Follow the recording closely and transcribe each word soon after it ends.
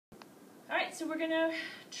so we're going to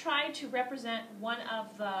try to represent one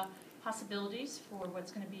of the possibilities for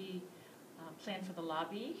what's going to be planned for the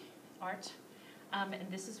lobby art, and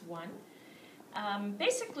this is one.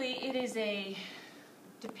 Basically, it is a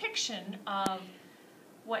depiction of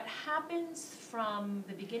what happens from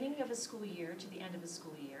the beginning of a school year to the end of a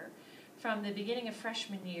school year, from the beginning of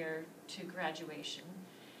freshman year to graduation,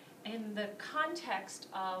 in the context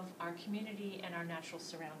of our community and our natural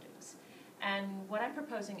surroundings. And what I'm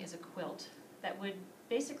proposing is a quilt that would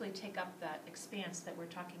basically take up that expanse that we're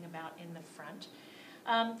talking about in the front.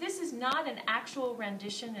 This is not an actual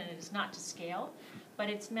rendition, and it is not to scale, but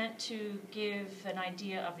it's meant to give an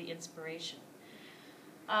idea of the inspiration.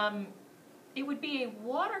 It would be a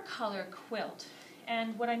watercolor quilt,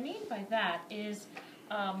 and what I mean by that is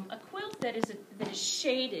a quilt that is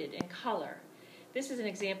shaded in color. This is an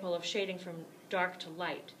example of shading from dark to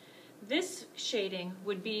light. This shading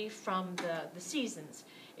would be from the seasons.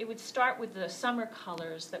 It would start with the summer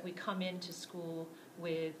colors that we come into school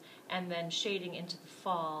with, and then shading into the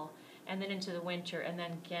fall, and then into the winter, and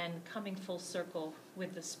then again coming full circle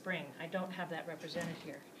with the spring. I don't have that represented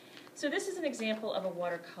here. So this is an example of a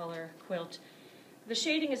watercolor quilt. The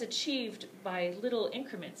shading is achieved by little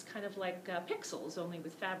increments, kind of like pixels, only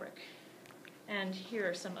with fabric. And here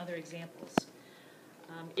are some other examples.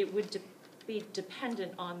 It would be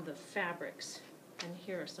dependent on the fabrics, and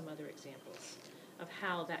here are some other examples of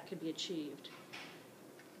how that could be achieved.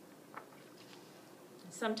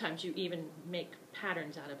 Sometimes you even make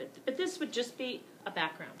patterns out of it, but this would just be a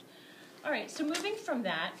background. All right, so moving from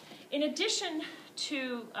that, in addition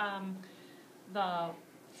to the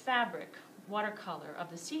fabric, watercolor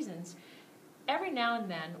of the seasons, every now and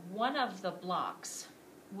then one of the blocks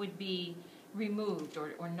would be removed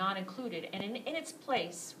or not included, and in its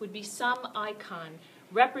place would be some icon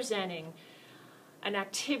representing an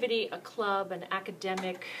activity, a club, an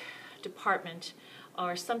academic department,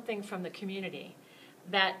 or something from the community.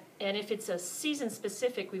 And if it's a season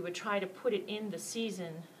specific, we would try to put it in the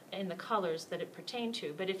season in the colors that it pertained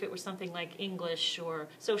to. But if it was something like English or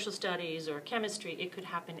social studies or chemistry, it could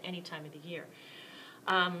happen any time of the year.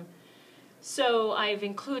 So I've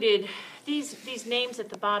included these names at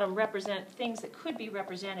the bottom represent things that could be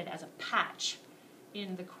represented as a patch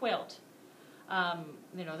in the quilt.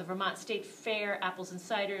 You know, the Vermont State Fair, apples and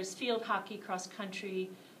ciders, field hockey, cross country.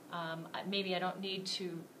 Maybe I don't need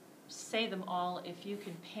to say them all if you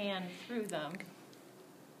can pan through them.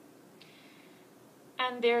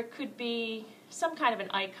 And there could be some kind of an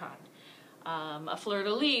icon. A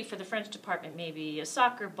fleur-de-lis for the French department, maybe a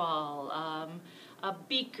soccer ball, a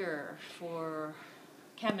beaker for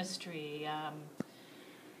chemistry,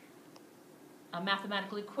 a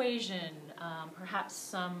mathematical equation, perhaps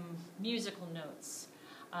some musical notes.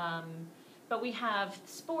 But we have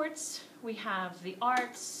sports, we have the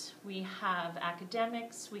arts, we have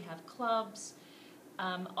academics, we have clubs,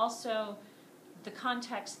 also the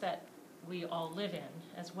context that we all live in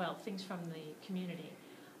as well, things from the community.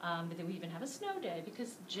 But then we even have a snow day,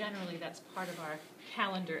 because generally that's part of our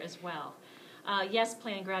calendar as well. Yes,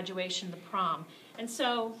 planning graduation, the prom. And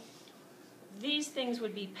so these things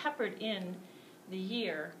would be peppered in the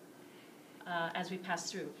year as we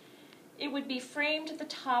pass through. It would be framed at the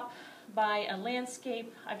top by a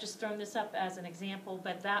landscape. I've just thrown this up as an example,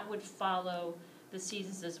 but that would follow the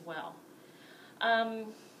seasons as well.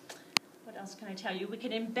 What else can I tell you? We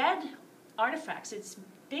can embed artifacts. It's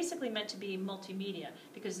basically meant to be multimedia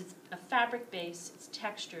because it's a fabric base, it's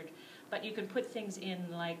textured, but you can put things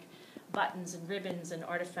in like buttons and ribbons and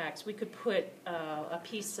artifacts. We could put a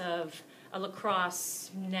piece of a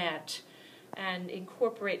lacrosse net and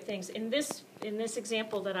incorporate things. In this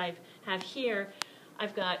example that I have here,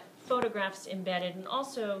 I've got photographs embedded and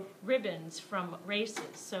also ribbons from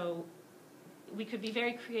races. So we could be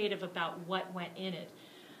very creative about what went in it.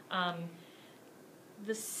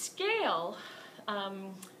 The scale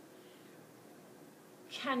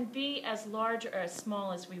can be as large or as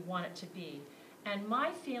small as we want it to be. And my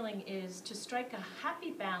feeling is to strike a happy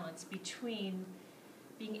balance between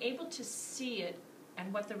being able to see it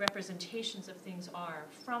and what the representations of things are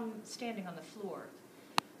from standing on the floor.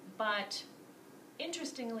 But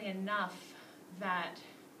interestingly enough, that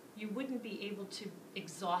you wouldn't be able to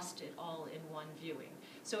exhaust it all in one viewing.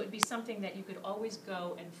 So it would be something that you could always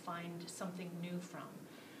go and find something new from.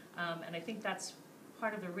 And I think that's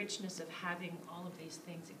part of the richness of having all of these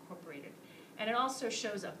things incorporated. And it also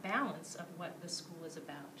shows a balance of what the school is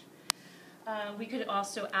about. We could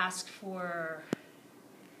also ask for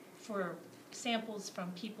samples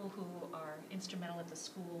from people who are instrumental at the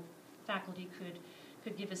school. Faculty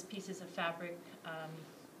could give us pieces of fabric.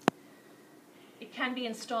 It can be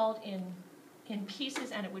installed in in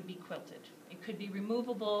pieces, and it would be quilted. It could be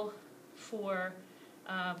removable for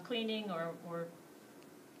cleaning or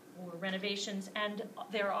renovations, and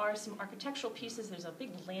there are some architectural pieces. There's a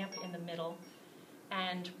big lamp in the middle,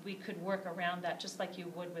 and we could work around that just like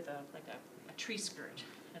you would with a tree skirt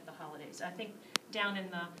at the holidays. I think down in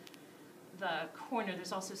the corner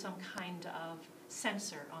there's also some kind of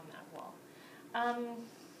sensor on that wall.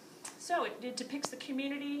 So it depicts the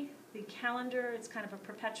community, the calendar. It's kind of a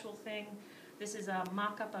perpetual thing. This is a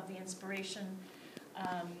mock-up of the inspiration.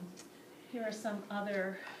 Here are some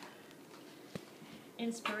other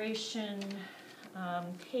inspiration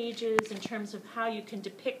pages in terms of how you can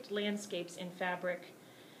depict landscapes in fabric.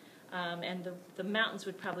 And the mountains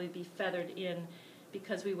would probably be feathered in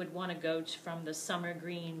because we would want to go from the summer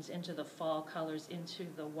greens into the fall colors, into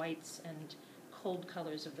the whites and cold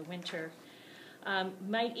colors of the winter.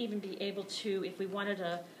 Might even be able to, if we wanted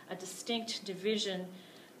a distinct division,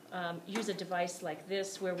 use a device like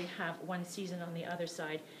this where we have one season on the other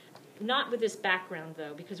side. Not with this background,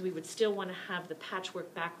 though, because we would still want to have the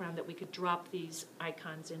patchwork background that we could drop these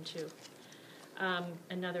icons into.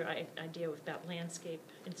 Another idea about landscape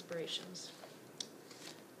inspirations.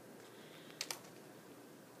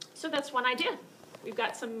 So that's one idea. We've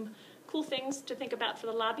got some cool things to think about for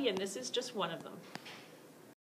the lobby, and this is just one of them.